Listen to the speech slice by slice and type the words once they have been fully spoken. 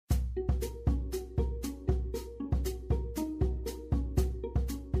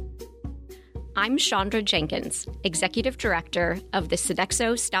I'm Chandra Jenkins, Executive Director of the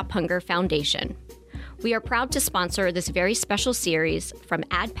Sodexo Stop Hunger Foundation. We are proud to sponsor this very special series from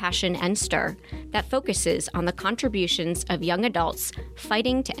Add Passion and Stir that focuses on the contributions of young adults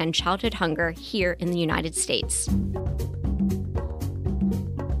fighting to end childhood hunger here in the United States.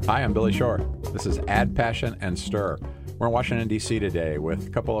 Hi, I'm Billy Shore. This is Add Passion and Stir. We're in Washington, D.C. today with a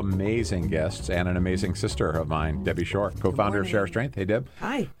couple of amazing guests and an amazing sister of mine, Debbie Shore, co-founder of Share Strength. Hey, Deb.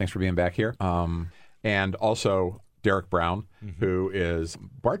 Hi. Thanks for being back here. And also Derek Brown, who is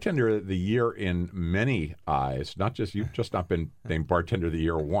Bartender of the Year in many eyes. Not just, you've just not been named Bartender of the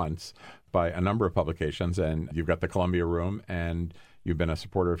Year once by a number of publications, and you've got the Columbia Room, and you've been a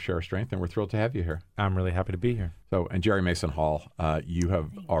supporter of Share Strength, and we're thrilled to have you here. I'm really happy to be here. So, and Jerry Mason Hall, you have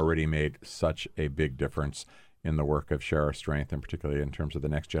already made such a big difference in the work of Share Our Strength, and particularly in terms of the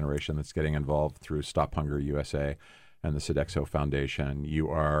next generation that's getting involved through Stop Hunger USA and the Sodexo Foundation. You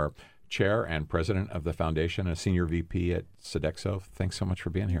are chair and president of the foundation, a senior VP at Sodexo. Thanks so much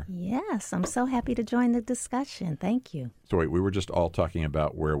for being here. Yes, I'm so happy to join the discussion. Thank you. So wait, we were just all talking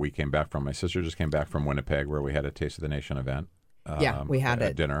about where we came back from. My sister just came back from Winnipeg, where we had a Taste of the Nation event. Yeah, we had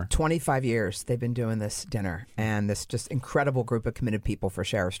a dinner. 25 years they've been doing this dinner, and this just incredible group of committed people for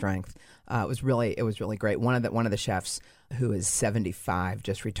Share Our Strength. It was really great. One of the chefs, who is 75,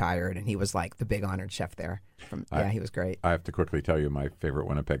 just retired, and he was like the big honored chef there. He was great. I have to quickly tell you my favorite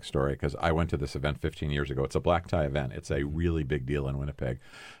Winnipeg story, because I went to this event 15 years ago. It's a black tie event. It's a really big deal in Winnipeg,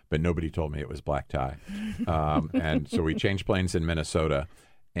 but nobody told me it was black tie. And so we changed planes in Minnesota.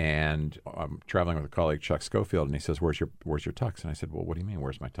 And I'm traveling with a colleague, Chuck Schofield, and he says, where's your tux? And I said, well, what do you mean,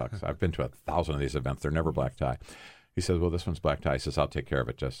 where's my tux? I've been to 1,000 of these events. They're never black tie. He says, well, this one's black tie. He says, I'll take care of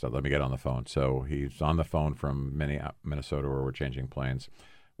it. Just let me get on the phone. So he's on the phone from Minnesota, where we're changing planes.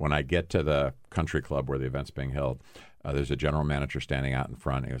 When I get to the country club where the event's being held, there's a general manager standing out in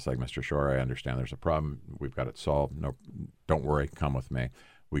front. He was like, Mr. Shore, I understand there's a problem. We've got it solved. No, don't worry. Come with me.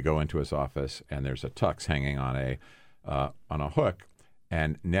 We go into his office, and there's a tux hanging on a hook.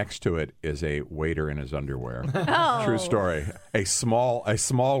 And next to it is a waiter in his underwear. Oh. True story. A small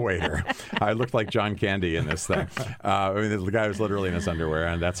waiter. I looked like John Candy in this thing. The guy was literally in his underwear,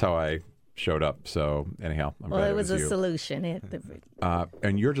 and that's how I showed up. So anyhow, I'm glad it was a you. solution.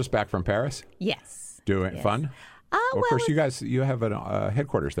 And you're just back from Paris? Yes. Doing fun? Of course, you have a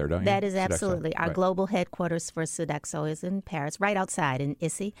headquarters there, don't you? That is absolutely. Sodexo. Our global headquarters for Sodexo is in Paris, right outside in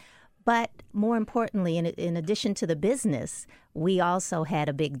Issy. But more importantly, in addition to the business, we also had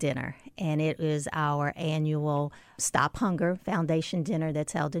a big dinner, and it is our annual Stop Hunger Foundation dinner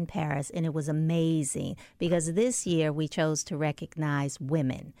that's held in Paris, and it was amazing because this year we chose to recognize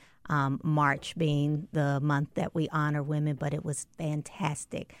women, March being the month that we honor women, but it was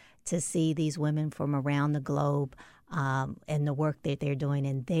fantastic to see these women from around the globe and the work that they're doing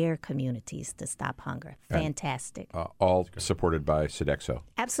in their communities to stop hunger. Fantastic. All supported by Sodexo.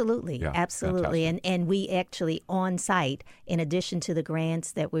 Absolutely. Yeah, absolutely. And we actually, on site, in addition to the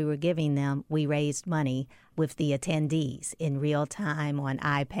grants that we were giving them, we raised money with the attendees in real time on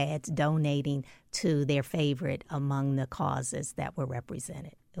iPads, donating to their favorite among the causes that were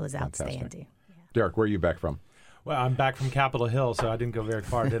represented. It was outstanding. Yeah. Derek, where are you back from? Well, I'm back from Capitol Hill, so I didn't go very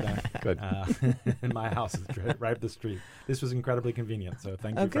far, did I? Good. And my house is right up the street. This was incredibly convenient, so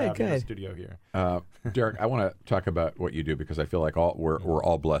thank you for having the studio here. Derek, I want to talk about what you do, because I feel like we're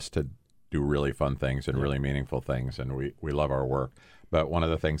all blessed to do really fun things and really meaningful things, and we love our work. But one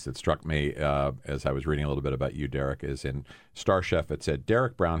of the things that struck me as I was reading a little bit about you, Derek, is in Star Chef, it said,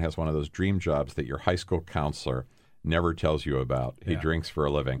 Derek Brown has one of those dream jobs that your high school counselor never tells you about. He drinks for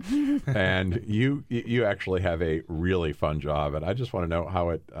a living. And you actually have a really fun job, and I just want to know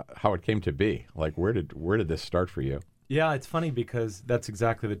how it came to be. Like, where did this start for you? Yeah, it's funny because that's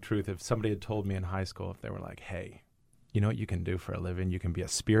exactly the truth. If somebody had told me in high school, if they were like, hey, you know what you can do for a living? You can be a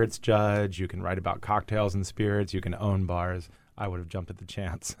spirits judge, you can write about cocktails and spirits, you can own bars, I would have jumped at the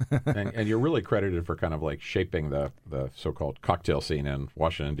chance. and you're really credited for kind of like shaping the so-called cocktail scene in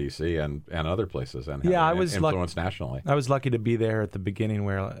Washington, D.C. and other places, and I was influenced nationally. I was lucky to be there at the beginning,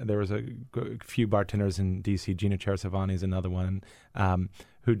 where there was a few bartenders in D.C. Gina Chersavani is another one,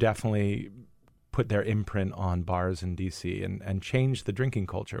 who definitely put their imprint on bars in D.C. and changed the drinking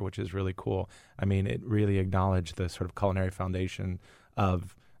culture, which is really cool. I mean, it really acknowledged the sort of culinary foundation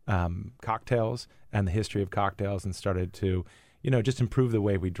of cocktails and the history of cocktails, and started to, just improve the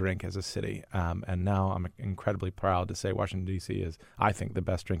way we drink as a city. And now I'm incredibly proud to say Washington, D.C. is, I think, the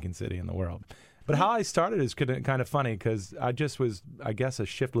best drinking city in the world. But how I started is kind of funny, because I just was, I guess, a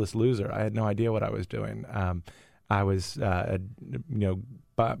shiftless loser. I had no idea what I was doing. I was,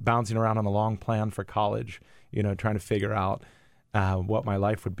 bouncing around on the long plan for college, trying to figure out what my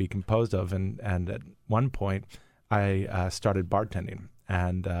life would be composed of. And at one point, I started bartending,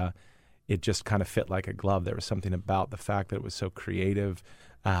 and it just kind of fit like a glove. There was something about the fact that it was so creative,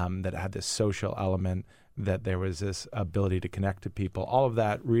 that it had this social element, that there was this ability to connect to people. All of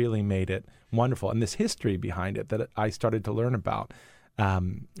that really made it wonderful. And this history behind it that I started to learn about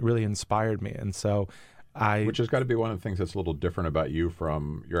really inspired me. And so which has got to be one of the things that's a little different about you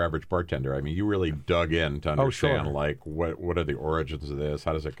from your average bartender. I mean, you really dug in to understand, like, what are the origins of this?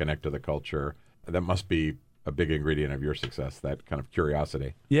 How does it connect to the culture? That must be a big ingredient of your success, that kind of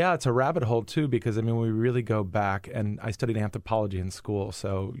curiosity. Yeah, it's a rabbit hole, too, because, I mean, we really go back, and I studied anthropology in school,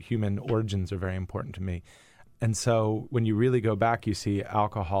 so human origins are very important to me. And so when you really go back, you see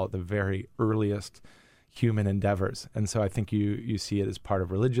alcohol at the very earliest human endeavors. And so I think you see it as part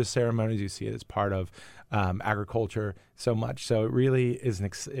of religious ceremonies, you see it as part of agriculture so much. So it really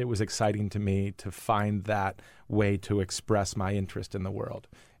it was exciting to me to find that way to express my interest in the world.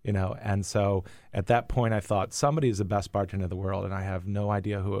 And so at that point I thought, somebody is the best bartender in the world, and I have no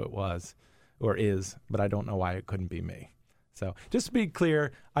idea who it was or is, but I don't know why it couldn't be me. So just to be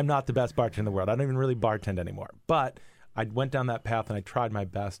clear, I'm not the best bartender in the world. I don't even really bartend anymore. But I went down that path, and I tried my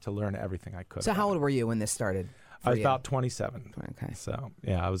best to learn everything I could. So how old were you when this started? I was about 27. Okay. So,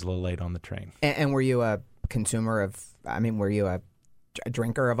 yeah, I was a little late on the train. And were you a consumer were you a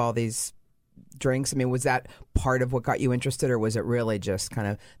drinker of all these drinks? I mean, was that part of what got you interested, or was it really just kind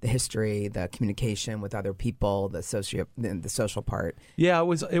of the history, the communication with other people, the social part? Yeah,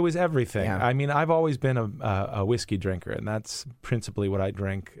 it was everything. Yeah. I mean, I've always been a whiskey drinker, and that's principally what I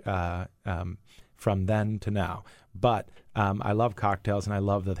drink from then to now. But I love cocktails, and I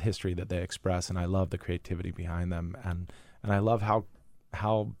love the history that they express, and I love the creativity behind them, and I love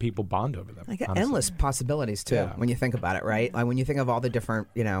how people bond over them. Like endless possibilities too, when you think about it, right? Like when you think of all the different,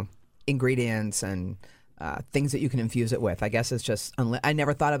 ingredients and things that you can infuse it with. I guess it's just I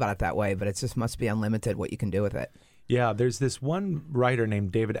never thought about it that way, but it just must be unlimited what you can do with it. Yeah, there's this one writer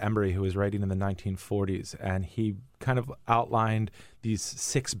named David Embry who was writing in the 1940s, and he kind of outlined these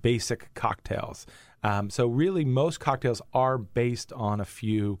 6 basic cocktails. So really, most cocktails are based on a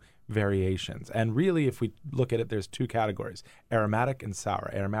few variations. And really, if we look at it, there's 2 categories, aromatic and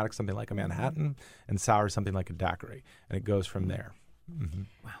sour. Aromatic, something like a Manhattan, and sour, something like a daiquiri. And it goes from there. Mm-hmm.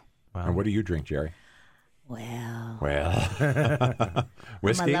 Wow. And what do you drink, Jerry? Well,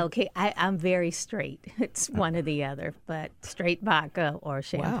 whiskey? I'm a low key. I'm very straight. It's one or the other, but straight vodka or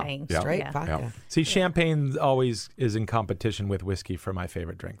champagne. Wow. Straight vodka. Yeah. See, champagne always is in competition with whiskey for my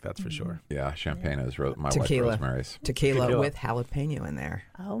favorite drink, that's for sure. Yeah, champagne is my Tequila. wife Rosemary's. Tequila with jalapeno in there.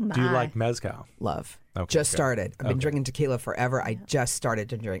 Oh, my. Do you like mezcal? Love. Okay, just good. started. I've been drinking tequila forever. I just started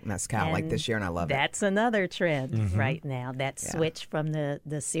to drink mezcal like this year, and I love it. That's another trend right now. That switch from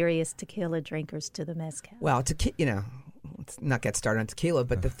the serious tequila drinkers to the mezcal. Well, let's not get started on tequila,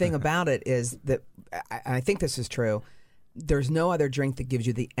 but the thing about it is that I think this is true. There's no other drink that gives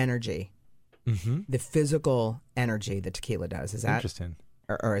you the energy, the physical energy that tequila does. Is that interesting?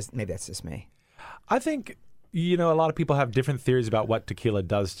 Or maybe that's just me. I think a lot of people have different theories about what tequila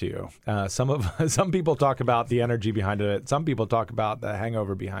does to you. Some people talk about the energy behind it. Some people talk about the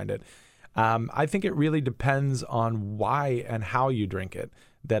hangover behind it. I think it really depends on why and how you drink it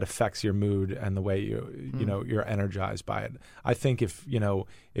that affects your mood and the way you're energized by it. I think if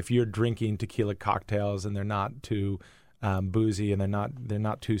you're drinking tequila cocktails and they're not too boozy and they're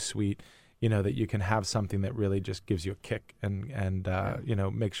not too sweet, that you can have something that really just gives you a kick and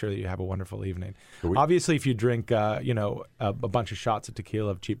make sure that you have a wonderful evening. Obviously, if you drink a bunch of shots of tequila,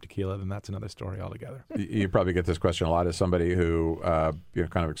 of cheap tequila, then that's another story altogether. You probably get this question a lot as somebody who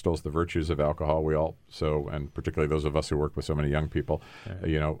kind of extols the virtues of alcohol. We all and particularly those of us who work with so many young people,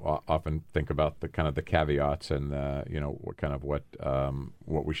 often think about the kind of the caveats and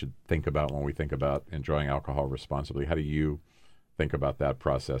what we should think about when we think about enjoying alcohol responsibly. How do you think about that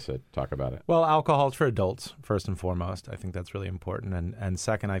process and talk about it? Well, alcohol is for adults, first and foremost. I think that's really important. And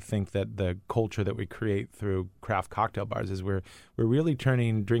second, I think that the culture that we create through craft cocktail bars is we're really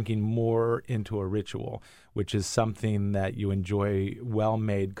turning drinking more into a ritual, which is something that you enjoy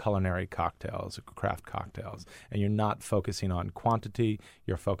well-made culinary cocktails, craft cocktails. And you're not focusing on quantity,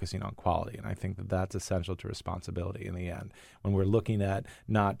 you're focusing on quality. And I think that that's essential to responsibility in the end. When we're looking at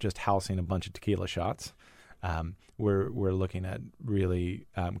not just housing a bunch of tequila shots, we're looking at really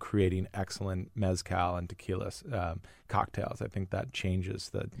creating excellent mezcal and tequila cocktails. I think that changes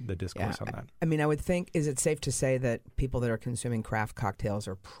the discourse on that. I mean, I would think, is it safe to say that people that are consuming craft cocktails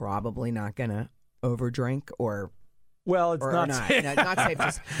are probably not going to overdrink or Well, it's or not not. safe. No, not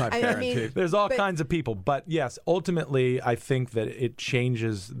safe. I mean, There's all kinds of people, but yes, ultimately, I think that it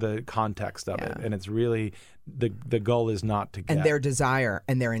changes the context of it, and it's really the goal is not to get and their desire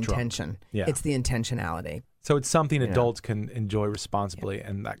and their intention. Yeah. It's the intentionality. So it's something adults can enjoy responsibly,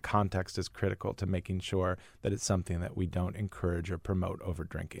 and that context is critical to making sure that it's something that we don't encourage or promote over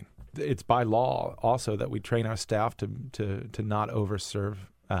drinking. It's by law also that we train our staff to not overserve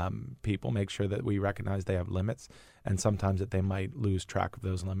people, make sure that we recognize they have limits, and sometimes that they might lose track of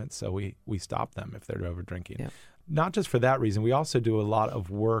those limits, so we stop them if they're over drinking. Yeah. Not just for that reason, we also do a lot of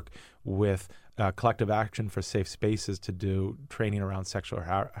work with Collective Action for Safe Spaces to do training around sexual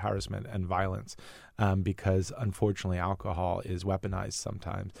harassment and violence, because unfortunately alcohol is weaponized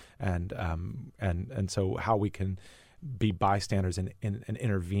sometimes, and so how we can be bystanders and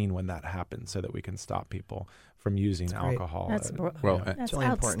intervene when that happens, so that we can stop people from using alcohol. That's That's really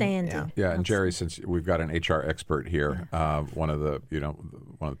outstanding. Yeah, and Jerry, since we've got an HR expert here, one of the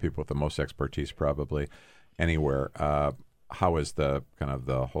people with the most expertise probably anywhere. How is the kind of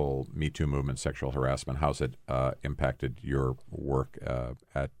the whole Me Too movement, sexual harassment? How's it impacted your work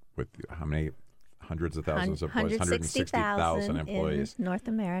with how many hundreds of thousands of employees? 160,000 employees in North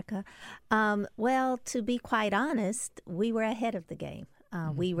America. Well, to be quite honest, we were ahead of the game.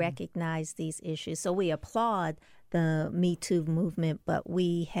 We recognize these issues, so we applaud the Me Too movement, but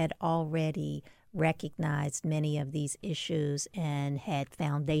we had already recognized many of these issues and had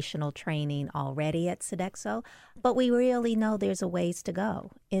foundational training already at Sodexo. But we really know there's a ways to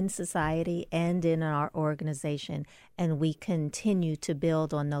go in society and in our organization, and we continue to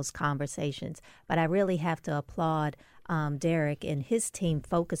build on those conversations. But I really have to applaud Derek and his team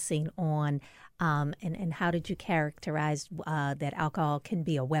focusing on and how did you characterize that alcohol can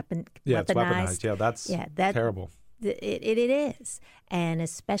be a weapon? Yeah, it's weaponized. Yeah, that's terrible. It is, and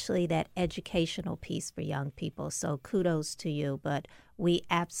especially that educational piece for young people. So kudos to you, but we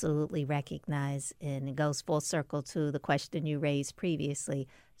absolutely recognize, and it goes full circle to the question you raised previously,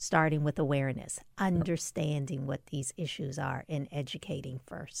 starting with awareness, understanding what these issues are, and educating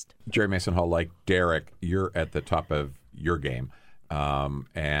first. Jerry Mason Hall, like Derek, you're at the top of your game,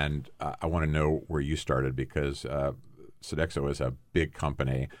 and I want to know where you started, because Sodexo is a big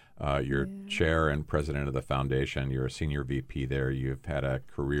company. You're chair and president of the foundation. You're a senior VP there. You've had a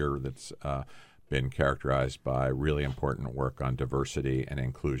career that's been characterized by really important work on diversity and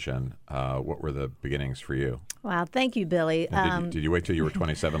inclusion. What were the beginnings for you? Wow, thank you, Billy. Did you wait till you were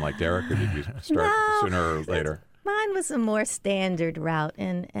 27 like Derek, or did you start sooner or later? Mine was a more standard route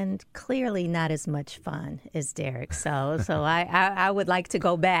and clearly not as much fun as Derek. So I would like to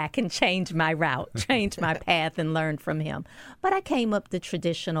go back and change my route, change my path, and learn from him. But I came up the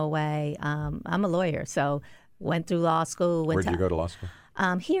traditional way. I'm a lawyer, so went through law school. Where did you go to law school?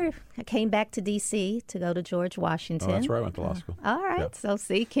 Here, I came back to D.C. to go to George Washington. Oh, that's where I went to law school. All right. Yeah. So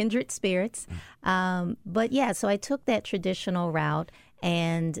see, kindred spirits. But yeah, so I took that traditional route.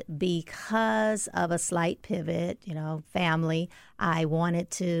 And because of a slight pivot, family, I wanted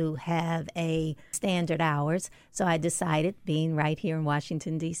to have a standard hours. So I decided, being right here in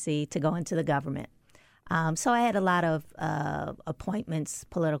Washington, D.C., to go into the government. So I had a lot of appointments,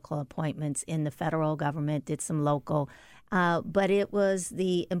 political appointments in the federal government, did some local. But it was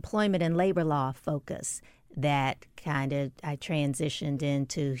the employment and labor law focus that I transitioned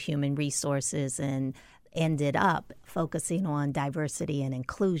into human resources and ended up focusing on diversity and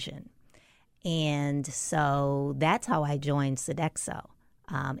inclusion. And so that's how I joined Sodexo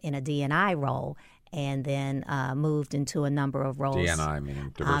in a D&I role, and then moved into a number of roles. D&I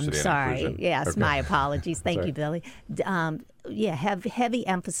meaning diversity and inclusion. Yes, okay. My apologies. Thank you, Billy. Have heavy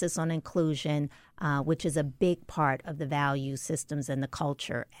emphasis on inclusion, which is a big part of the value systems and the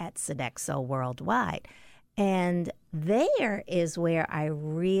culture at Sodexo worldwide. And there is where I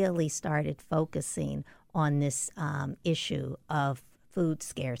really started focusing on this issue of food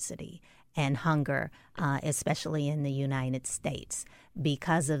scarcity and hunger, especially in the United States,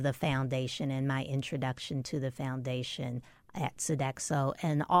 because of the foundation and my introduction to the foundation at Sodexo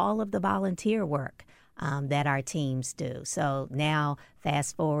and all of the volunteer work that our teams do. So now,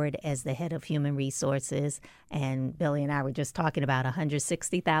 fast forward as the head of human resources, and Billy and I were just talking about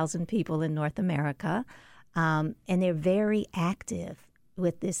 160,000 people in North America, and they're very active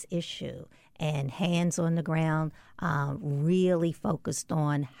with this issue and hands on the ground, really focused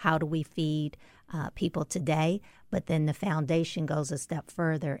on how do we feed people today, but then the foundation goes a step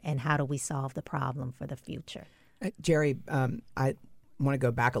further, and how do we solve the problem for the future? Jerry, I want to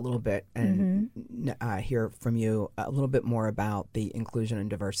go back a little bit and hear from you a little bit more about the inclusion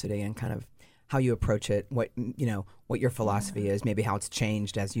and diversity and kind of how you approach it, what your philosophy is, maybe how it's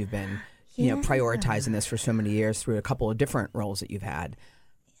changed as you've been prioritizing this for so many years through a couple of different roles that you've had.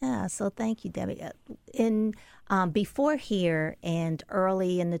 Yeah, so thank you, Debbie. Before here and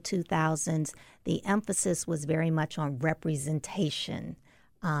early in the 2000s, the emphasis was very much on representation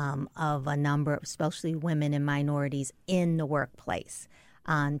of a number, especially women and minorities, in the workplace.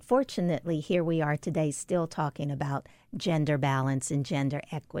 Unfortunately, here we are today still talking about gender balance and gender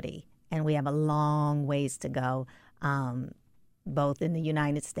equity, and we have a long ways to go, both in the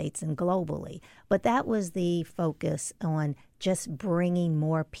United States and globally. But that was the focus on just bringing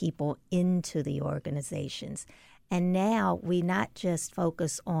more people into the organizations. And now we not just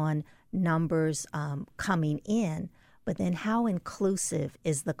focus on numbers coming in, but then how inclusive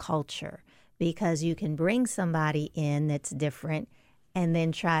is the culture? Because you can bring somebody in that's different and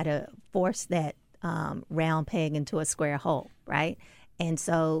then try to force that round peg into a square hole, right? And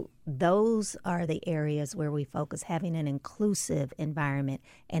so those are the areas where we focus, having an inclusive environment,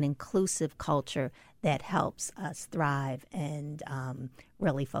 an inclusive culture that helps us thrive and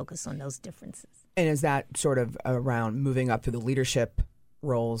really focus on those differences. And is that sort of around moving up to the leadership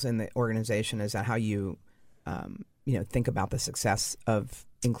roles in the organization? Is that how you, think about the success of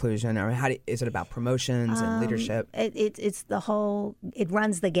inclusion, or is it about promotions and leadership? It's the whole, it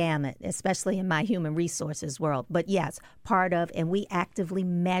runs the gamut, especially in my human resources world. But yes, part of, and we actively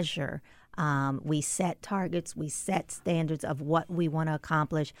measure, we set targets, we set standards of what we want to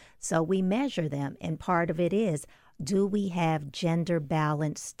accomplish. So we measure them. And part of it is, do we have gender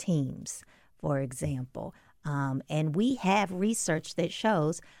balanced teams, for example? And we have research that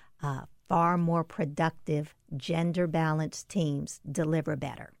shows far more productive gender-balanced teams deliver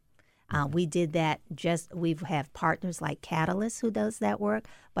better. We did that we have partners like Catalyst who does that work,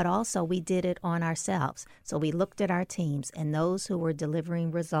 but also we did it on ourselves. So we looked at our teams, and those who were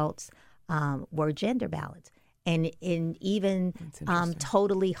delivering results were gender balanced. And even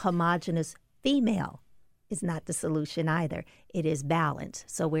totally homogenous female is not the solution either. It is balance.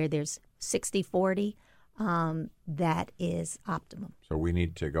 So where there's 60-40, that is optimum. So we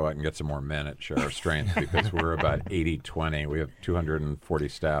need to go out and get some more men at Share Our Strength, because we're about 80-20. We have 240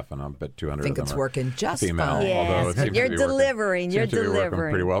 staff, and I bet 200 I think of them it's are working just female. fine. Yes. Although it seems You're to be delivering. Working, seems to be working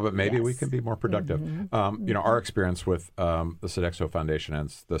pretty well, but maybe we Yes. can be more productive. Our experience with the Sodexo Foundation and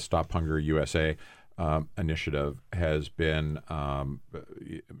the Stop Hunger USA initiative has been,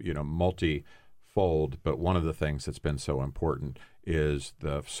 multifold. But one of the things that's been so important is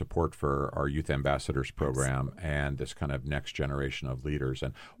the support for our Youth Ambassadors program and this kind of next generation of leaders.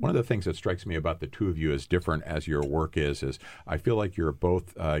 And one of the things that strikes me about the two of you, as different as your work is I feel like you're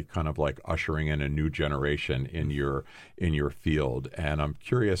both kind of like ushering in a new generation in your field. And I'm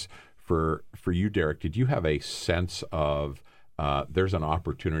curious, for you, Derek, did you have a sense of there's an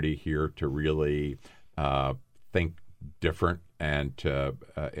opportunity here to really think different and to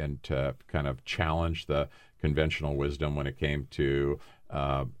kind of challenge the conventional wisdom when it came to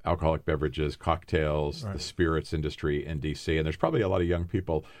alcoholic beverages, cocktails, the spirits industry in D.C.? And there's probably a lot of young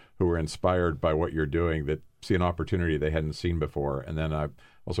people who are inspired by what you're doing that see an opportunity they hadn't seen before. And then I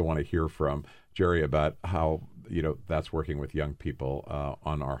also want to hear from Jerry about how that's working with young people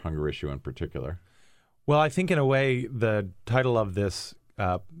on our hunger issue in particular. Well, I think in a way the title of this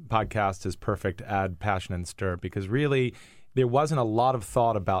podcast is perfect: Add Passion and Stir, because really there wasn't a lot of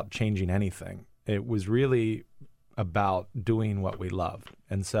thought about changing anything. It was really about doing what we love.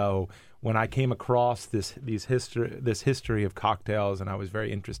 And so when I came across this history of cocktails, and I was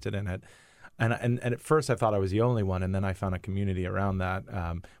very interested in it, and at first I thought I was the only one, and then I found a community around that,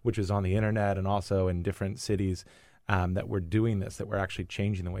 which was on the internet and also in different cities that were doing this, that were actually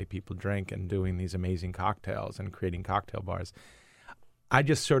changing the way people drink and doing these amazing cocktails and creating cocktail bars. I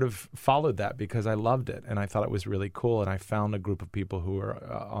just sort of followed that because I loved it and I thought it was really cool, and I found a group of people who were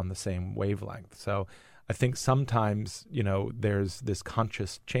on the same wavelength. So I think sometimes, there's this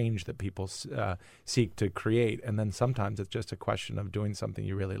conscious change that people seek to create, and then sometimes it's just a question of doing something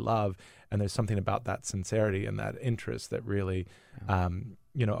you really love, and there's something about that sincerity and that interest that really,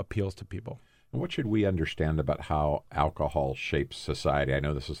 appeals to people. What should we understand about how alcohol shapes society? I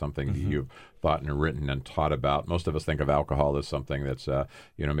know this is something that you've thought and written and taught about. Most of us think of alcohol as something that's,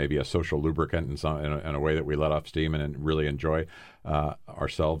 maybe a social lubricant in a way that we let off steam and really enjoy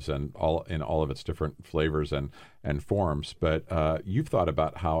ourselves and all of its different flavors and forms. But you've thought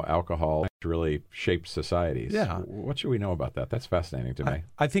about how alcohol really shapes societies. Yeah. What should we know about that? That's fascinating to me.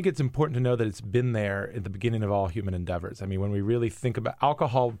 I think it's important to know that it's been there at the beginning of all human endeavors. I mean, when we really think about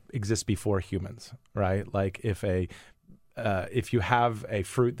alcohol, exists before humans, right? Like if you have a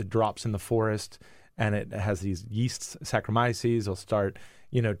fruit that drops in the forest and it has these yeasts, Saccharomyces, will start,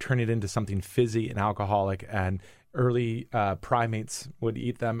 turn it into something fizzy and alcoholic, and early primates would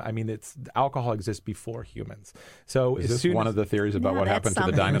eat them. I mean, alcohol exists before humans. So is this one of the theories about what happened to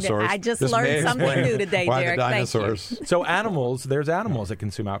the dinosaurs? I just learned something new today, why Derek. the dinosaurs. So there's animals that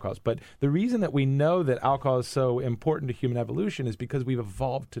consume alcohols. But the reason that we know that alcohol is so important to human evolution is because we've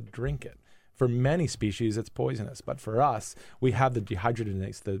evolved to drink it. For many species, it's poisonous. But for us, we have the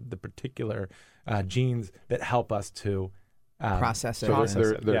dehydrogenase, the particular genes that help us to process it.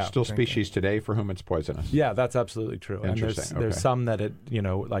 So there's still species today for whom it's poisonous. Yeah, that's absolutely true. And there's some that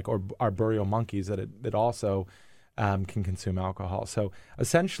like arboreal monkeys that also can consume alcohol. So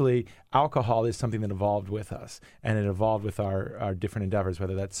essentially, alcohol is something that evolved with us, and it evolved with our different endeavors.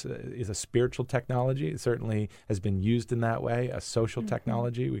 Whether that's is a spiritual technology, it certainly has been used in that way. A social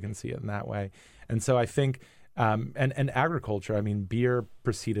technology, we can see it in that way. And so I think, and agriculture. I mean, beer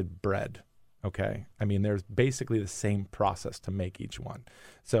preceded bread. Okay. I mean, there's basically the same process to make each one.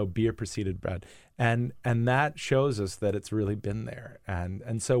 So beer preceded bread. And that shows us that it's really been there.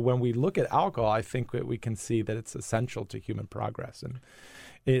 And so when we look at alcohol, I think that we can see that it's essential to human progress.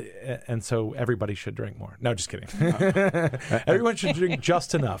 And so everybody should drink more. No, just kidding. Everyone should drink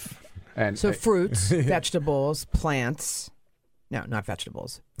just enough. And so fruits, vegetables, plants. No, not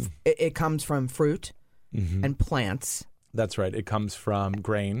vegetables. It comes from fruit and plants. That's right. It comes from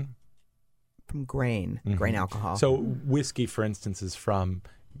grain. From grain alcohol. So whiskey, for instance, is from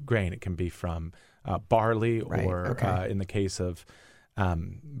grain. It can be from barley, or in the case of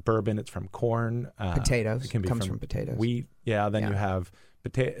bourbon, it's from corn. Potatoes. It can be comes from potatoes. Wheat. Yeah. Then you have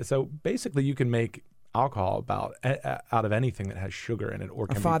potato. So basically, you can make alcohol out of anything that has sugar in it, or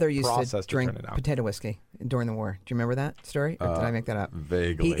can Our father be used processed to drink turn it out. potato whiskey during the war. Do you remember that story? Or did I make that up?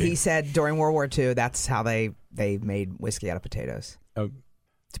 Vaguely. He said during World War II, that's how they made whiskey out of potatoes. Oh.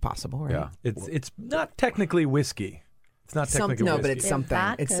 It's possible, right? Yeah. It's not technically whiskey. It's not technically whiskey. but it's something.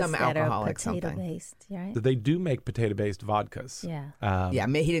 It's some alcoholic potato something. based, right? They do make potato-based vodkas. Yeah.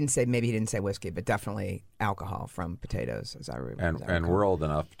 Maybe he didn't say whiskey, but definitely alcohol from potatoes, as I remember. And we're old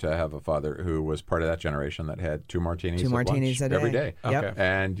enough to have a father who was part of that generation that had two martinis a day. every day. Okay.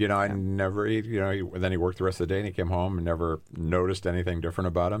 And I never, then he worked the rest of the day and he came home and never noticed anything different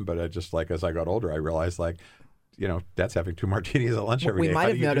about him. But I just as I got older, I realized Dad's having two martinis at lunch every day. We might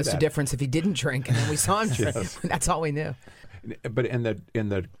have noticed a difference if he didn't drink, and then we saw him drink. That's all we knew. But in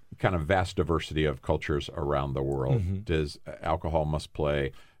the kind of vast diversity of cultures around the world, does alcohol must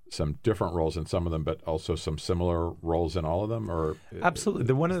play some different roles in some of them, but also some similar roles in all of them? Or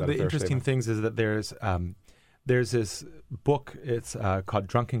absolutely. One of the interesting things is that there's this book. It's called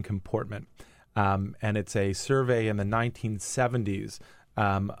Drunken Comportment, and it's a survey in the 1970s.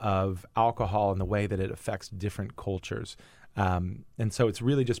 Of alcohol and the way that it affects different cultures. And so it's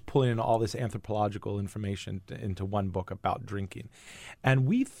really just pulling in all this anthropological information into one book about drinking. And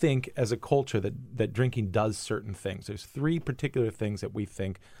we think as a culture that drinking does certain things. There's three particular things that we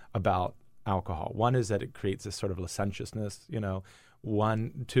think about alcohol. One is that it creates this sort of licentiousness,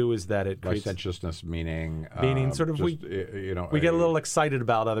 Two is that it creates licentiousness, meaning sort of we get a little excited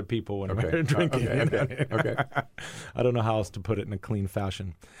about other people when we're drinking. Okay. I don't know how else to put it in a clean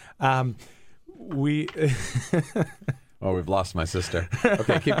fashion. We've lost my sister.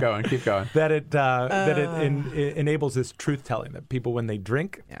 Okay, keep going. That it enables this truth telling, that people, when they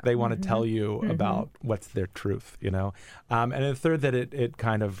drink, they want to tell you about what's their truth, And the third, that it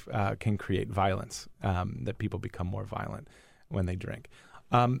kind of can create violence, that people become more violent when they drink.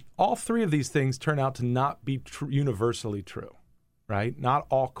 All three of these things turn out to not be universally true, right? Not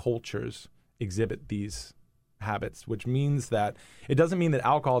all cultures exhibit these habits, which means that it doesn't mean that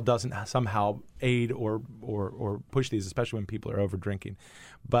alcohol doesn't somehow aid or push these, especially when people are over drinking.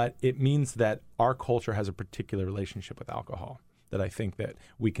 But it means that our culture has a particular relationship with alcohol that I think that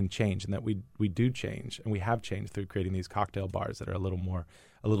we can change, and that we do change, and we have changed through creating these cocktail bars that are a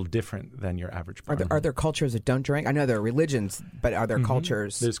little different than your average bar. Are there cultures that don't drink? I know there are religions, but are there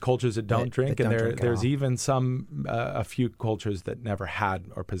cultures? There's cultures that don't drink, and there's even a few cultures that never had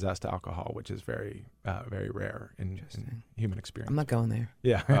or possessed alcohol, which is very, very rare in human experience. I'm not going there.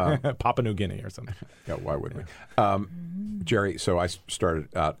 Yeah, Papua New Guinea or something. Yeah, why would we? Jerry, so I started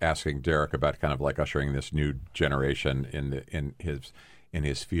out asking Derek about kind of like ushering this new generation in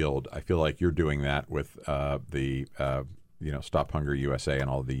his field. I feel like you're doing that with the Stop Hunger USA and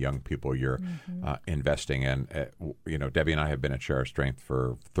all the young people you're investing in. Debbie and I have been at Share Strength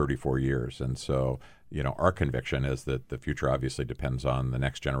for 34 years, and so our conviction is that the future obviously depends on the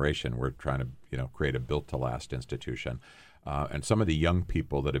next generation. We're trying to create a built-to-last institution, and some of the young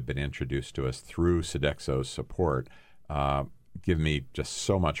people that have been introduced to us through Sodexo's support give me just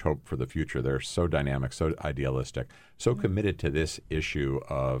so much hope for the future. They're so dynamic, so idealistic, so committed to this issue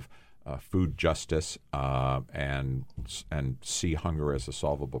of food justice and see hunger as a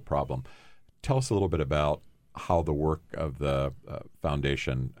solvable problem. Tell us a little bit about how the work of the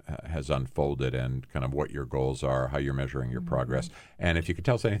foundation has unfolded and kind of what your goals are, how you're measuring your progress. And if you could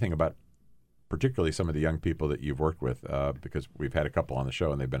tell us anything about particularly some of the young people that you've worked with, because we've had a couple on the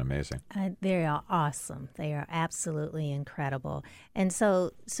show and they've been amazing. They are awesome. They are absolutely incredible. And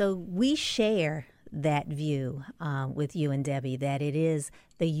so we share that view with you and Debbie, that it is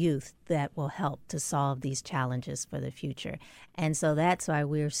the youth that will help to solve these challenges for the future. And so that's why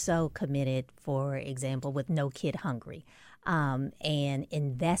we're so committed, for example, with No Kid Hungry, and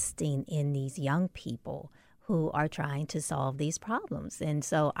investing in these young people who are trying to solve these problems. And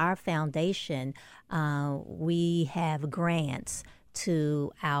so our foundation, we have grants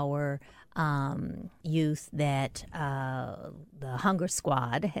to our youth that the Hunger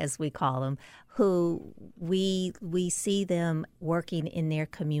Squad, as we call them, who we see them working in their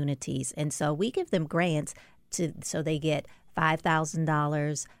communities. And so we give them grants so they get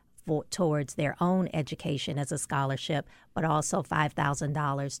 $5,000 towards their own education as a scholarship, but also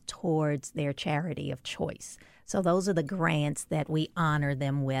 $5,000 towards their charity of choice. So those are the grants that we honor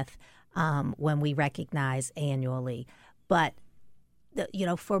them with when we recognize annually. But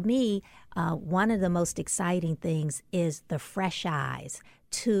for me, one of the most exciting things is the fresh eyes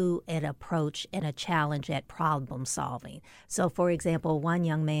to an approach and a challenge at problem solving. So, for example, one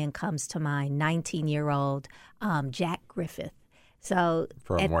young man comes to mind, 19-year-old Jack Griffith. So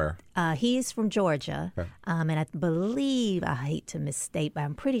where? He's from Georgia, okay. And I believe, I hate to misstate, but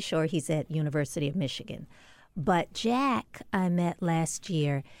I'm pretty sure he's at University of Michigan. But Jack I met last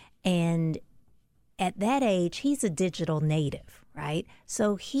year, and at that age, he's a digital native, right?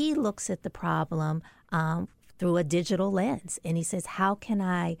 So he looks at the problem through a digital lens, and he says, how can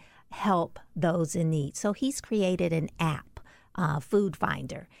I help those in need? So he's created an app, Food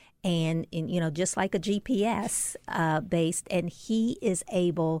Finder, and just like a GPS based, and he is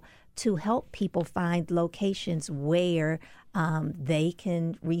able to help people find locations where they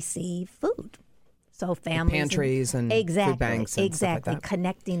can receive food. So families, pantries and food banks and stuff like that.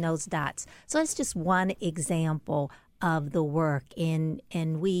 Connecting those dots. So it's just one example of the work. And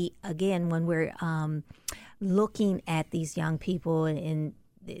we, again, when we're looking at these young people,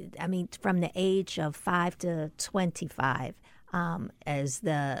 from the age of 5 to 25, as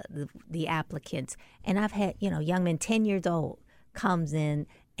the applicants, and I've had young men 10 years old comes in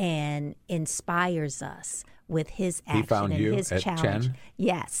and inspires us with his action. He found and you his at challenge. 10?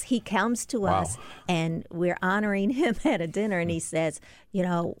 Yes, he comes to us, and we're honoring him at a dinner, and he says,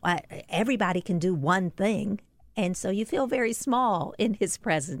 everybody can do one thing. And so you feel very small in his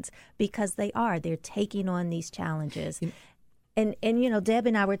presence because they're taking on these challenges. And Deb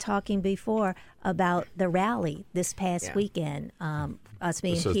and I were talking before about the rally this past weekend, us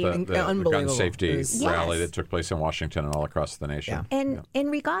being here. The gun safety rally that took place in Washington and all across the nation. Yeah. And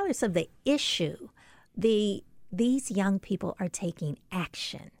regardless of the issue, these young people are taking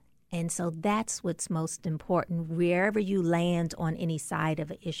action. And so that's what's most important. Wherever you land on any side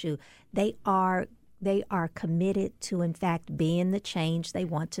of an issue, they are committed to, in fact, being the change they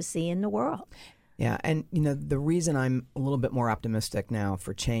want to see in the world. Yeah, and the reason I'm a little bit more optimistic now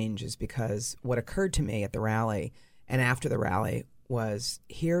for change is because what occurred to me at the rally and after the rally was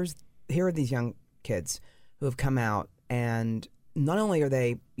here are these young kids who have come out, and not only are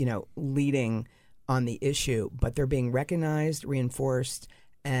they leading on the issue, but they're being recognized, reinforced,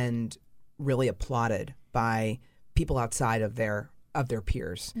 and really applauded by people outside of their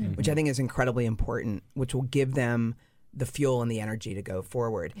peers, which I think is incredibly important, which will give them the fuel and the energy to go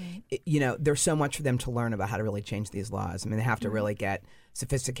forward. There's so much for them to learn about how to really change these laws. I mean, they have to really get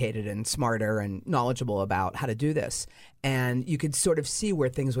sophisticated and smarter and knowledgeable about how to do this. And you could sort of see where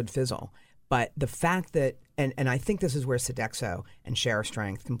things would fizzle. But the fact that, and I think this is where Sodexo and Share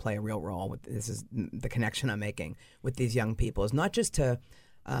Strength can play a real role. This is the connection I'm making with these young people, is not just to,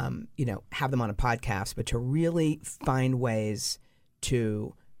 have them on a podcast, but to really find ways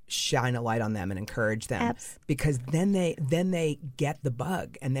to shine a light on them and encourage them, because then they get the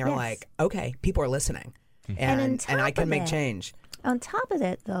bug and they're like, okay, people are listening, and I can make change. On top of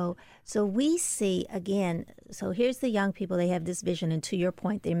that, though, so we see, again, so here's the young people, they have this vision, and to your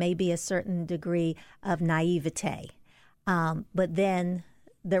point, there may be a certain degree of naivete, but then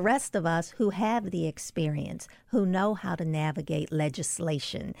the rest of us who have the experience, who know how to navigate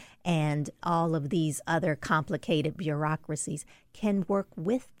legislation and all of these other complicated bureaucracies, can work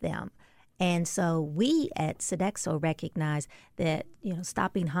with them. And so we at Sodexo recognize that,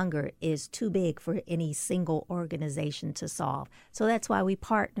 stopping hunger is too big for any single organization to solve. So that's why we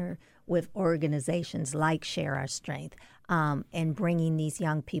partner with organizations like Share Our Strength, and bringing these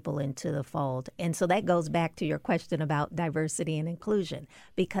young people into the fold. And so that goes back to your question about diversity and inclusion,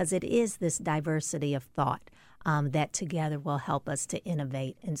 because it is this diversity of thought that together will help us to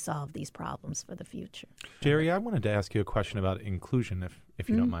innovate and solve these problems for the future. Jerry, I wanted to ask you a question about inclusion, if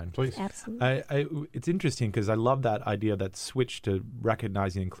you don't mind. Please. Absolutely. It's interesting because I love that idea, that switch to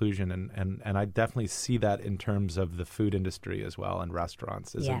recognizing inclusion, and I definitely see that in terms of the food industry as well, and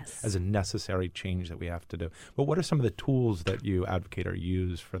restaurants as a necessary change that we have to do. But what are some of the tools that you advocate or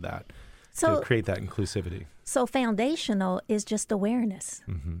use for that, to create that inclusivity? So foundational is just awareness,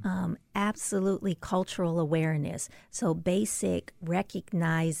 absolutely cultural awareness. So basic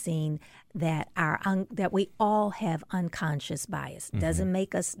recognizing that that we all have unconscious bias. Doesn't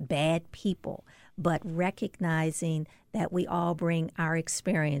make us bad people, but recognizing that we all bring our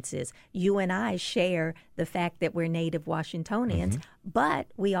experiences. You and I share the fact that we're native Washingtonians, but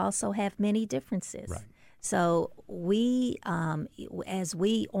we also have many differences. Right. So we, as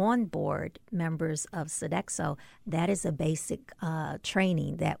we onboard members of Sodexo, that is a basic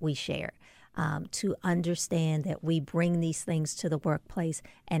training that we share to understand that we bring these things to the workplace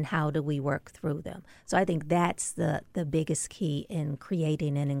and how do we work through them. So I think that's the biggest key in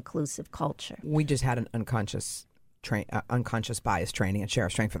creating an inclusive culture. We just had an unconscious bias training at Share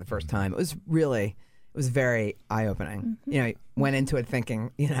of Strength for the first time. It was very eye-opening. You know, went into it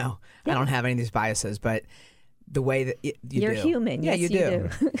thinking, I don't have any of these biases, but the way that you're do. human. Yeah, yes, you do.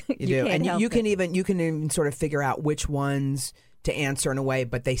 You do. Can't And help you can it. even sort of figure out which ones to answer in a way,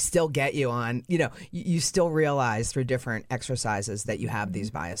 but they still get you on, you still realize through different exercises that you have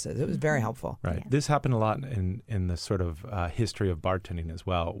these biases. It was very helpful. Right. Yeah. This happened a lot in the sort of history of bartending as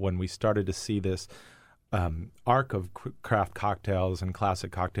well. When we started to see this arc of craft cocktails and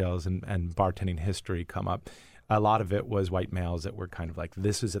classic cocktails and bartending history come up, a lot of it was white males that were kind of like,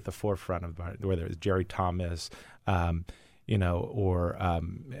 this is at the forefront of whether it was Jerry Thomas, or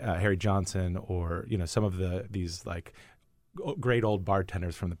Harry Johnson, or some of these like great old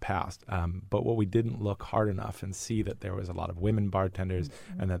bartenders from the past. But what we didn't look hard enough and see that there was a lot of women bartenders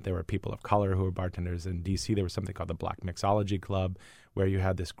and that there were people of color who were bartenders. In D.C., there was something called the Black Mixology Club, where you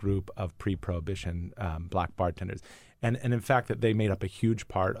had this group of pre-Prohibition black bartenders. And in fact, that they made up a huge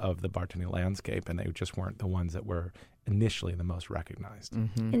part of the bartending landscape, and they just weren't the ones that were initially the most recognized.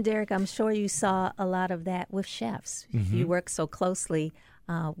 And Derek, I'm sure you saw a lot of that with chefs. You work so closely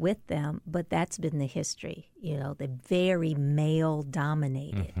with them, but that's been the history, the very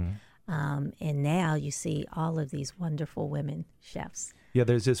male-dominated. And now you see all of these wonderful women chefs. Yeah,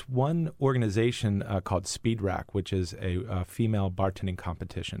 there's this one organization called Speed Rack, which is a female bartending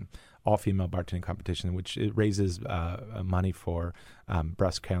competition, all-female bartending competition, which it raises money for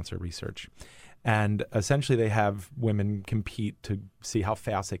breast cancer research. And essentially they have women compete to see how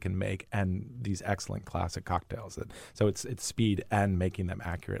fast they can make and these excellent classic cocktails. So it's speed and making them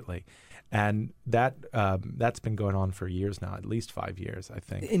accurately. And that's been going on for years now, at least 5 years, I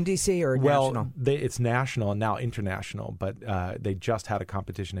think. In D.C. or well, national? It's national and now international, but they just had a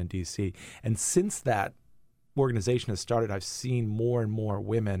competition in D.C. And since that organization has started, I've seen more and more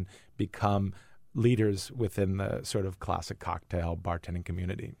women become leaders within the sort of classic cocktail bartending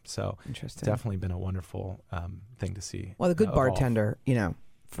community. So it's definitely been a wonderful thing to see. Well, the good evolve. bartender,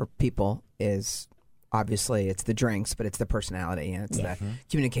 for people is obviously it's the drinks, but it's the personality and it's the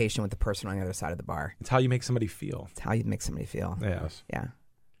communication with the person on the other side of the bar. It's how you make somebody feel. It's how you make somebody feel. Yes. Yeah.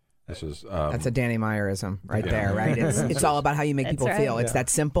 This is That's a Danny Meyerism right Yeah. there, right? It's all about how you make That's people right. feel. It's Yeah. that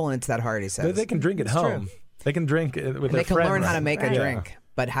simple and it's that hard, he says. They can drink at It's home. true. They can drink with And their they can friends. learn how to make a Right. drink,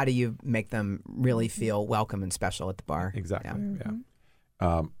 but how do you make them really feel welcome and special at the bar? Exactly. Yeah.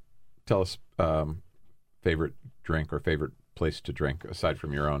 Yeah. tell us favorite drink or favorite place to drink aside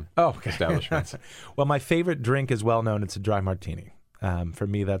from your own Okay. establishments. Well, my favorite drink is well known. It's a dry martini. For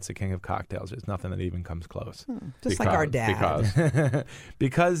me, that's the king of cocktails. There's nothing that even comes close. Just like our dad.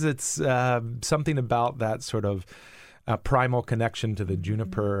 Because it's something about that sort of primal connection to the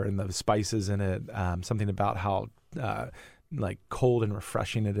juniper and the spices in it. Something about how like cold and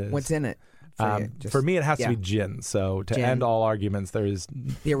refreshing it is. What's in it? For me, it has to yeah. be gin. So to Gin. end all arguments, there is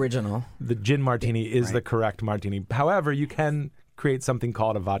The original. the gin martini is Right. the correct martini. However, you can create something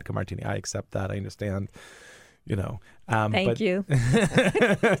called a vodka martini. I accept that. I understand. Thank you.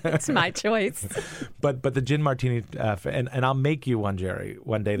 It's my choice. But the gin martini, and I'll make you one, Jerry,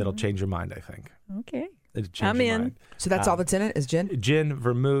 one day that'll change your mind, I think. Okay. It'll change I'm your in. mind. So that's all that's in it is gin? Gin,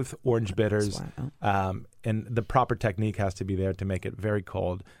 vermouth, orange bitters, That's why- and the proper technique has to be there to make it very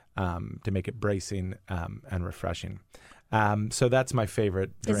cold, to make it bracing and refreshing. So that's my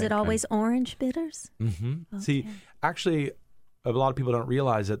favorite drink. Is it always orange bitters? See, actually, a lot of people don't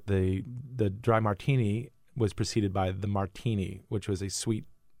realize that the dry martini was preceded by the martini, which was a sweet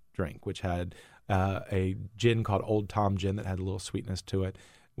drink, which had a gin called Old Tom Gin that had a little sweetness to it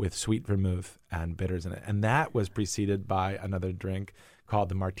with sweet vermouth and bitters in it. And that was preceded by another drink called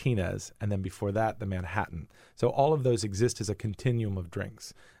the Martinez, and then before that, the Manhattan. So all of those exist as a continuum of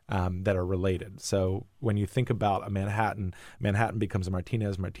drinks that are related. So when you think about a Manhattan, Manhattan becomes a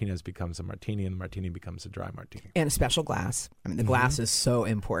Martinez, Martinez becomes a martini, and the martini becomes a dry martini. And a special glass. I mean, the glass is so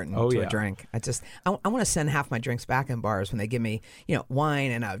important to a drink. I want to send half my drinks back in bars when they give me,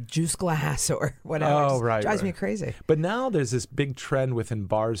 wine and a juice glass or whatever. Oh, It drives me crazy. But now there's this big trend within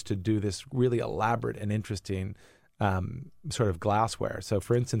bars to do this really elaborate and interesting sort of glassware. So,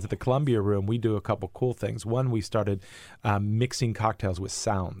 for instance, at the Columbia Room, we do a couple cool things. One, we started mixing cocktails with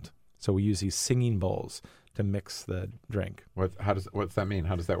sound. So we use these singing bowls to mix the drink. What's that mean?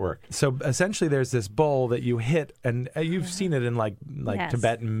 How does that work? So essentially, there's this bowl that you hit, and you've seen it in like Yes.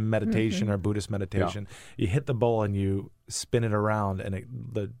 Tibetan meditation or Buddhist meditation. You hit the bowl and you spin it around, and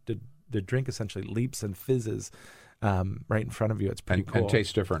the drink essentially leaps and fizzes right in front of you. It's pretty cool. And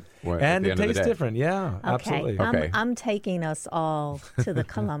tastes different. And it tastes different, yeah, absolutely. Okay. I'm taking us all to the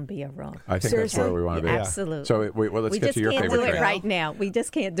Columbia Room. I think that's where we want to be. Absolutely. So let's get to your favorite We just can't do drink. it right now. We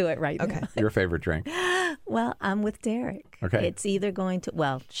just can't do it right now. Your favorite drink? Well, I'm with Derek. Okay. It's either going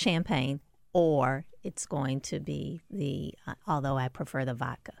to, champagne, or it's going to be although I prefer the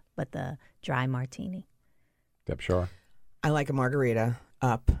vodka, but the dry martini. Deb Shore. I like a margarita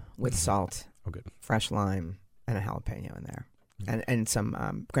up with salt, good. fresh lime, and a jalapeno in there, and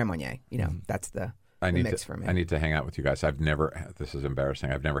some Grand Marnier. That's the mix for me. I need to hang out with you guys. This is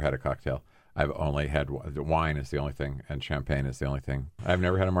embarrassing. I've never had a cocktail. I've only had wine is the only thing, and champagne is the only thing. I've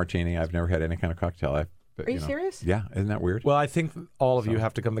never had a martini. I've never had any kind of cocktail. Are you serious? Yeah, isn't that weird? Well, I think all of you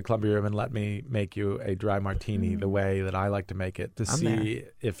have to come to the Columbia Room and let me make you a dry martini the way that I like to make it to see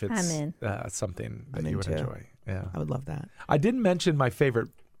if it's something that you would enjoy. Yeah, I would love that. I didn't mention my favorite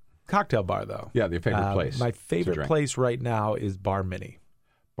cocktail bar, though. Yeah, your favorite place. My favorite place right now is Bar Mini.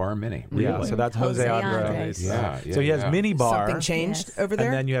 Bar Mini, really? Yeah, so that's Jose Andres. Yeah, so he has mini bar. Something changed over there?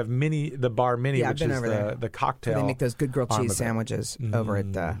 And then you have the Bar Mini, which is the cocktail. So they make those good grilled cheese sandwiches over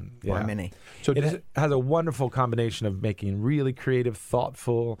at Bar Mini. So it has a wonderful combination of making really creative,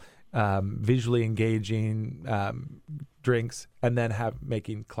 thoughtful, visually engaging drinks, and then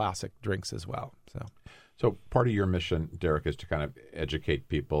making classic drinks as well. So part of your mission, Derek, is to kind of educate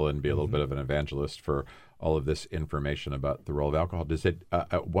people and be a little bit of an evangelist for all of this information about the role of alcohol. Does it,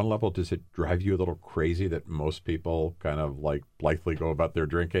 at one level, does it drive you a little crazy that most people kind of like blithely go about their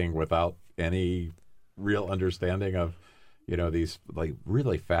drinking without any real understanding of, these like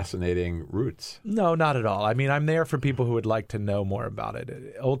really fascinating roots? No, not at all. I mean, I'm there for people who would like to know more about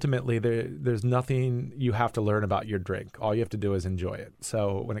it. Ultimately, there's nothing you have to learn about your drink. All you have to do is enjoy it.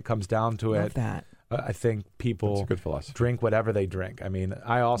 So when it comes down to Love it, that. I think people That's a good philosophy. drink whatever they drink. I mean,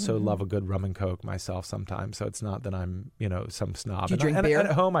 I also love a good rum and Coke myself sometimes, so it's not that I'm, some snob. Do you drink beer?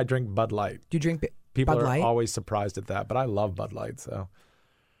 At home, I drink Bud Light. Do you drink People Bud are Light? always surprised at that, but I love Bud Light, so.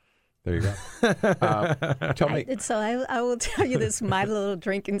 There you go. Tell me. So I will tell you this, my little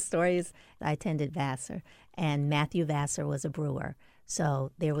drinking stories. I attended Vassar, and Matthew Vassar was a brewer.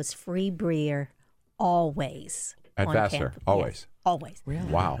 So there was free beer always. At on Vassar, campus. always? Yes, always. Really?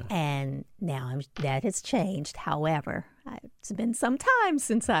 Wow. And now that has changed. However, it's been some time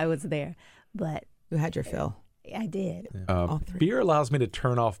since I was there, but You had your fill. I did. All three. Beer allows me to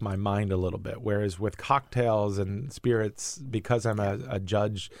turn off my mind a little bit, whereas with cocktails and spirits, because I'm a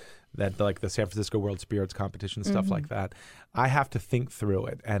judge that like the San Francisco World Spirits Competition, stuff like that, I have to think through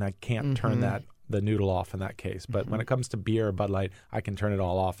it, and I can't turn the noodle off in that case. But when it comes to beer or Bud Light, I can turn it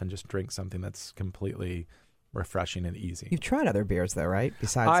all off and just drink something that's completely refreshing and easy. You've tried other beers, though, right?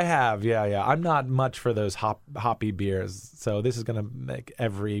 Besides, I have, yeah. I'm not much for those hoppy beers, so this is going to make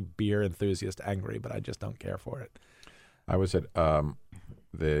every beer enthusiast angry, but I just don't care for it. I was at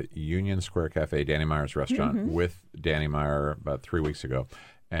the Union Square Cafe, Danny Meyer's restaurant, with Danny Meyer about 3 weeks ago.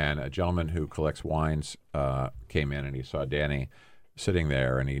 And a gentleman who collects wines came in and he saw Danny sitting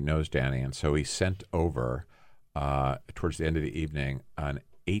there, and he knows Danny. And so he sent over, towards the end of the evening, an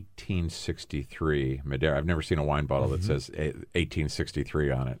 1863 Madeira. I've never seen a wine bottle that says 1863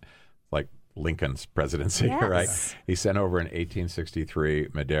 on it, like Lincoln's presidency, Yes. right? He sent over an 1863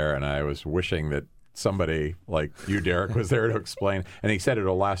 Madeira, and I was wishing that somebody like you, Derek, was there to explain. And he said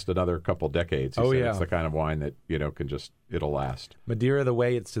it'll last another couple decades. He said it's the kind of wine that, it'll last. Madeira, the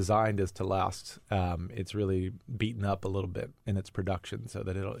way it's designed is to last. It's really beaten up a little bit in its production so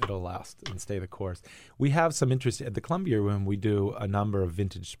that it'll last and stay the course. We have some interest at the Columbia Room. We do a number of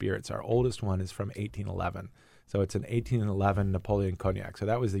vintage spirits. Our oldest one is from 1811. So it's an 1811 Napoleon cognac. So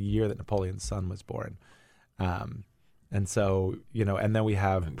that was the year that Napoleon's son was born. And so, and then we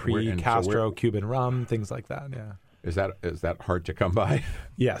have pre-Castro Cuban rum, things like that. Yeah. Is that hard to come by?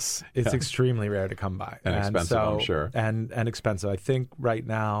 Yes, it's extremely rare to come by, and expensive, I'm sure, and expensive. I think right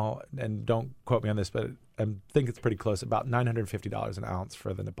now, and don't quote me on this, but I think it's pretty close. About $950 an ounce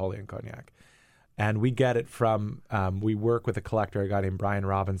for the Napoleon Cognac, and we get it from. We work with a collector, a guy named Brian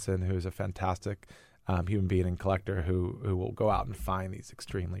Robinson, who's a fantastic human being and collector who will go out and find these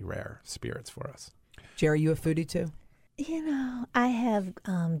extremely rare spirits for us. Jerry, you a foodie too? I have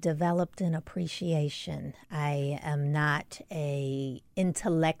developed an appreciation. I am not a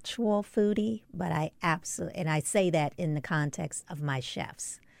intellectual foodie, but I absolutely, and I say that in the context of my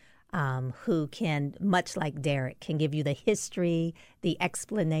chefs, who can, much like Derek, can give you the history, the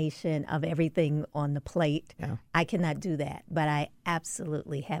explanation of everything on the plate. Yeah. I cannot do that, but I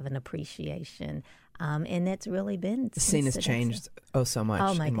absolutely have an appreciation. And it's really been... The scene has changed so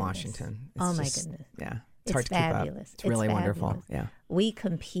much in Washington. It's goodness. Yeah. It's hard to fabulous. keep up. It's really wonderful. Yeah. We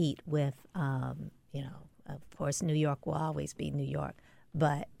compete with, of course, New York will always be New York,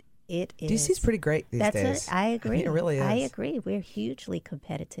 but it is. DC's pretty great these days. I agree. I mean, it really is. I agree. We're hugely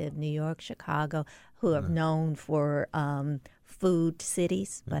competitive. New York, Chicago, who are known for food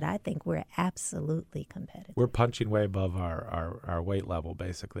cities, but I think we're absolutely competitive. We're punching way above our weight level,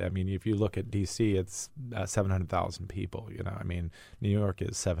 basically. I mean, if you look at DC, it's 700,000 people. I mean, New York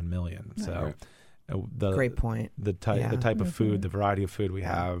is 7 million. So. Right. Great point. The type of food, the variety of food we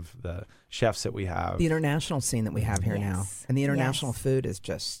have, the chefs that we have. The international scene that we have here now. And the international food is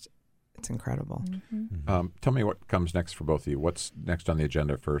just, it's incredible. Mm-hmm. Tell me what comes next for both of you. What's next on the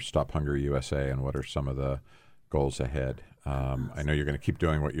agenda for Stop Hunger USA, and what are some of the goals ahead? I know you're going to keep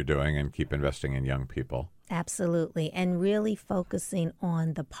doing what you're doing and keep investing in young people. Absolutely. And really focusing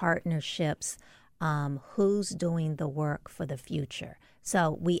on the partnerships, who's doing the work for the future.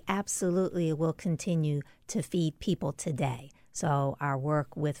 So we absolutely will continue to feed people today. So our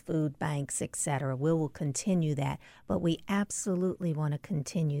work with food banks, et cetera, we will continue that. But we absolutely want to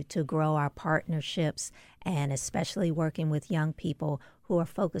continue to grow our partnerships, and especially working with young people who are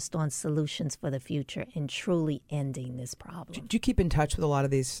focused on solutions for the future and truly ending this problem. Do you keep in touch with a lot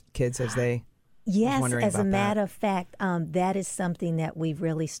of these kids as they... Yes, as a matter of fact, that is something that we've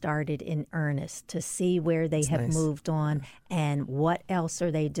really started in earnest, to see where they have moved on and what else are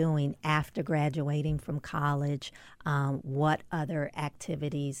they doing after graduating from college, what other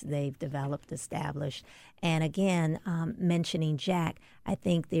activities they've developed, established. And again, mentioning Jack, I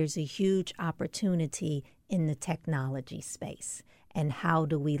think there's a huge opportunity in the technology space, and how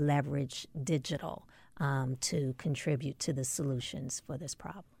do we leverage digital to contribute to the solutions for this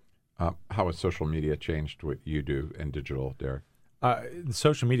problem. How has social media changed what you do in digital, Derek?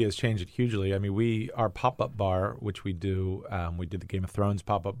 Social media has changed it hugely. I mean, our pop-up bar, which we do, we did the Game of Thrones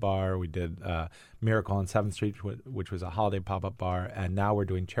pop-up bar. We did Miracle on 7th Street, which was a holiday pop-up bar. And now we're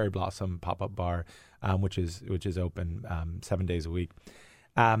doing Cherry Blossom pop-up bar, which is open 7 days a week.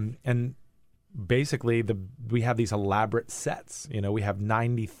 And basically, we have these elaborate sets. We have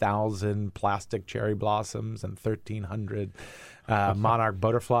 90,000 plastic cherry blossoms and 1,300 monarch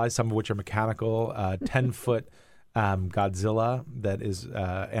butterflies, some of which are mechanical, 10-foot Godzilla that is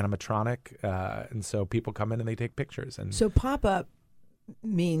animatronic. And so people come in and they take pictures. And so pop-up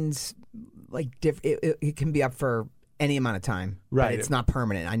means like it can be up for any amount of time. Right. But it's not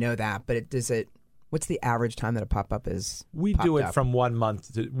permanent. I know that. But what's the average time that a pop-up is? We do it from 1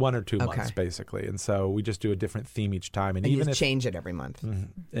 month to 1 or 2 months, basically. And so we just do a different theme each time. And even you change it every month.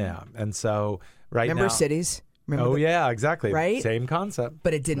 Mm-hmm, yeah. And so Remember Cities? Yeah, exactly. Right? Same concept.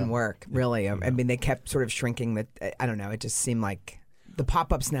 But it didn't work, really. I mean, they kept sort of shrinking. I don't know. It just seemed like the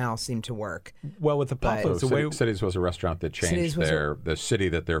pop-ups now seem to work. Well, with the pop-ups, Cities was a restaurant that changed the city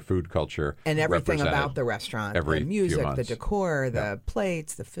that their food culture and everything about the restaurant, the music, the decor, the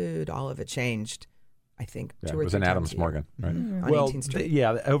plates, the food, all of it changed. I think 2 or 3 it was in Adams Morgan, right? On Well, 18th Street.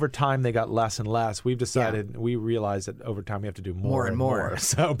 over time they got less and less. We've decided, we realized that over time we have to do more and more.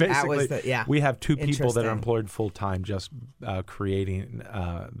 So basically, we have 2 people that are employed full time just creating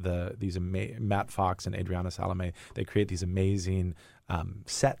Matt Fox and Adriana Salome. They create these amazing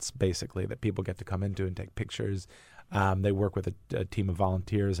sets, basically, that people get to come into and take pictures. They work with a team of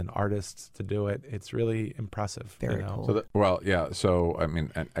volunteers and artists to do it. It's really impressive. Very cool. So I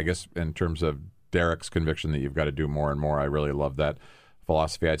mean, I guess in terms of Derek's conviction that you've got to do more and more, I really love that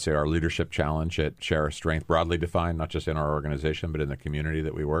philosophy. I'd say our leadership challenge at Share Our Strength, broadly defined, not just in our organization, but in the community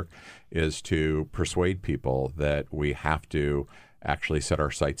that we work, is to persuade people that we have to actually set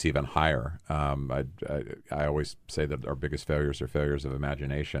our sights even higher. I always say that our biggest failures are failures of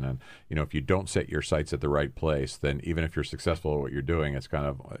imagination. And, if you don't set your sights at the right place, then even if you're successful at what you're doing,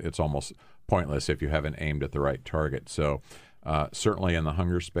 it's almost pointless if you haven't aimed at the right target. So certainly in the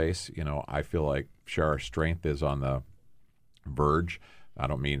hunger space, I feel like Share Our Strength is on the verge. I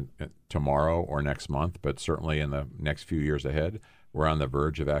don't mean tomorrow or next month, but certainly in the next few years ahead, we're on the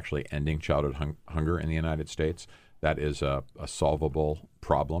verge of actually ending childhood hunger in the United States. That is a solvable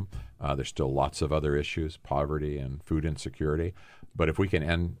problem. There's still lots of other issues, poverty and food insecurity. But if we can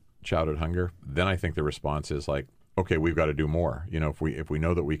end childhood hunger, then I think the response is like, okay, we've got to do more. If we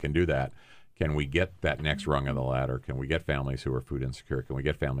know that we can do that, can we get that next rung of the ladder? Can we get families who are food insecure? Can we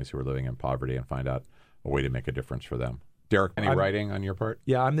get families who are living in poverty and find out a way to make a difference for them? Derek, any writing on your part?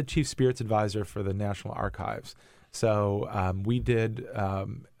 Yeah, I'm the Chief Spirits Advisor for the National Archives. So we did,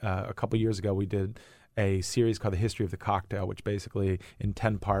 a couple years ago, we did a series called The History of the Cocktail, which basically in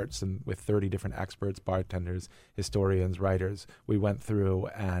 10 parts and with 30 different experts, bartenders, historians, writers, we went through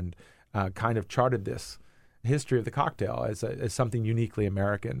and kind of charted this history of the cocktail as something uniquely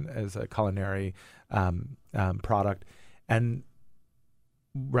American, as a culinary product. And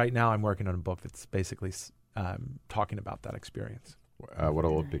right now I'm working on a book that's basically talking about that experience. What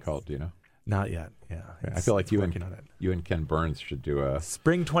will it be called? Do you know? Not yet. Yeah, I feel like you and on it. You and Ken Burns should do a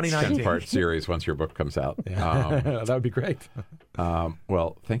spring 2019 10-part series once your book comes out. Yeah. That would be great.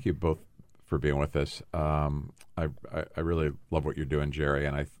 Well, thank you both for being with us. I really love what you're doing, Jerry,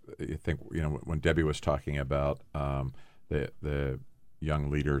 and I think when Debbie was talking about the young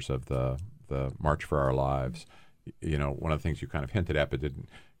leaders of the March for Our Lives, one of the things you kind of hinted at but didn't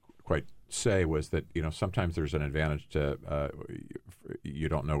quite say was that sometimes there's an advantage to you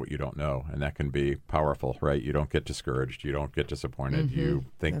don't know what you don't know, and that can be powerful, right? You don't get discouraged, you don't get disappointed, you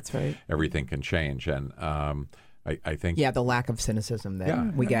think That's right. everything can change, and I think the lack of cynicism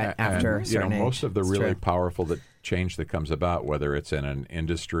that we get after a certain age. Most of the It's really true. powerful change that comes about, whether it's in an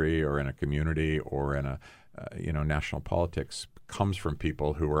industry or in a community or in a national politics, comes from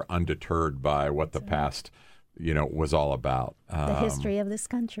people who are undeterred by what the past was all about. The history of this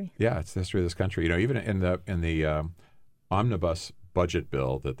country. Yeah, it's the history of this country. Even in the omnibus budget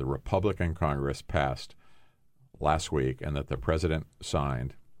bill that the Republican Congress passed last week and that the president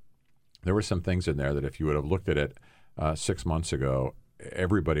signed, there were some things in there that if you would have looked at it 6 months ago,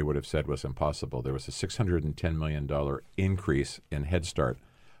 everybody would have said was impossible. There was a $610 million increase in Head Start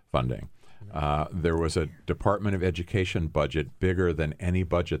funding. There was a Department of Education budget bigger than any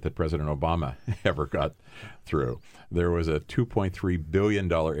budget that President Obama ever got through. There was a $2.3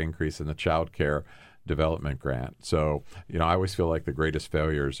 billion increase in the child care development grant. So, I always feel like the greatest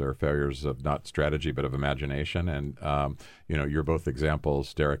failures are failures of not strategy, but of imagination. And, you're both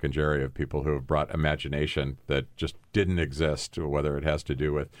examples, Derek and Jerry, of people who have brought imagination that just didn't exist, whether it has to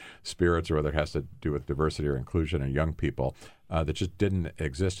do with spirits or whether it has to do with diversity or inclusion in young people, that just didn't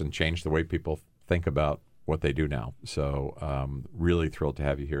exist and changed the way people think about what they do now. So really thrilled to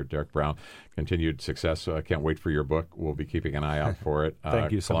have you here, Derek Brown. Continued success. So I can't wait for your book. We'll be keeping an eye out for it.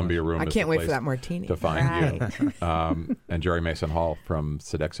 Thank you so Columbia much. Room I is can't the wait place for that martini. to find you. And Jerry Mason Hall from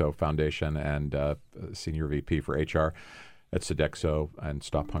Sodexo Foundation and Senior VP for HR at Sodexo and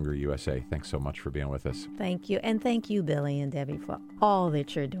Stop Hunger USA. Thanks so much for being with us. Thank you. And thank you, Billy and Debbie, for all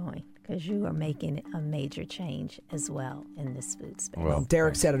that you're doing, because you are making a major change as well in this food space. Well,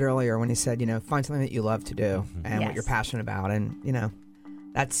 Derek said it earlier when he said, find something that you love to do and what Yes. you're passionate about. And,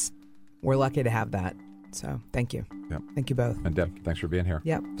 we're lucky to have that. So thank you. Yep. Thank you both. And Deb, thanks for being here.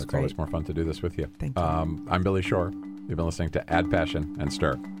 Yep, it's It's great. always more fun to do this with you. Thank you. I'm Billy Shore. You've been listening to Add Passion and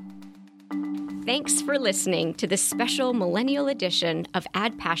Stir. Thanks for listening to this special millennial edition of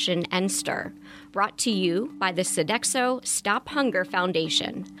Add Passion and Stir, brought to you by the Sodexo Stop Hunger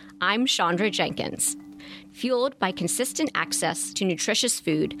Foundation. I'm Chandra Jenkins. Fueled by consistent access to nutritious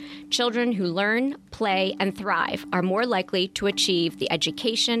food, children who learn, play, and thrive are more likely to achieve the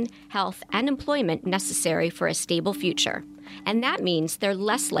education, health, and employment necessary for a stable future. And that means they're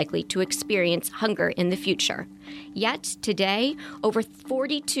less likely to experience hunger in the future. Yet, today, over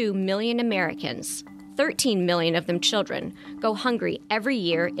 42 million Americans, 13 million of them children, go hungry every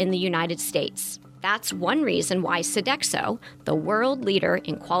year in the United States. That's one reason why Sodexo, the world leader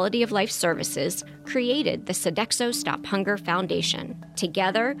in quality of life services, created the Sodexo Stop Hunger Foundation.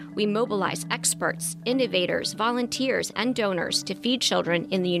 Together, we mobilize experts, innovators, volunteers, and donors to feed children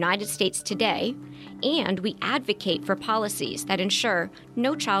in the United States today, and we advocate for policies that ensure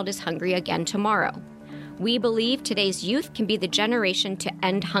no child is hungry again tomorrow. We believe today's youth can be the generation to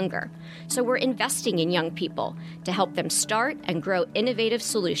end hunger, so we're investing in young people to help them start and grow innovative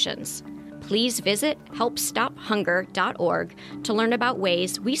solutions. Please visit helpstophunger.org to learn about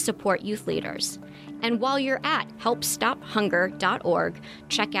ways we support youth leaders. And while you're at helpstophunger.org,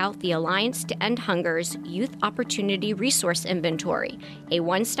 check out the Alliance to End Hunger's Youth Opportunity Resource Inventory, a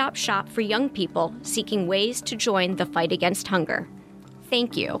one-stop shop for young people seeking ways to join the fight against hunger.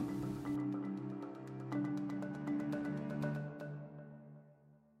 Thank you.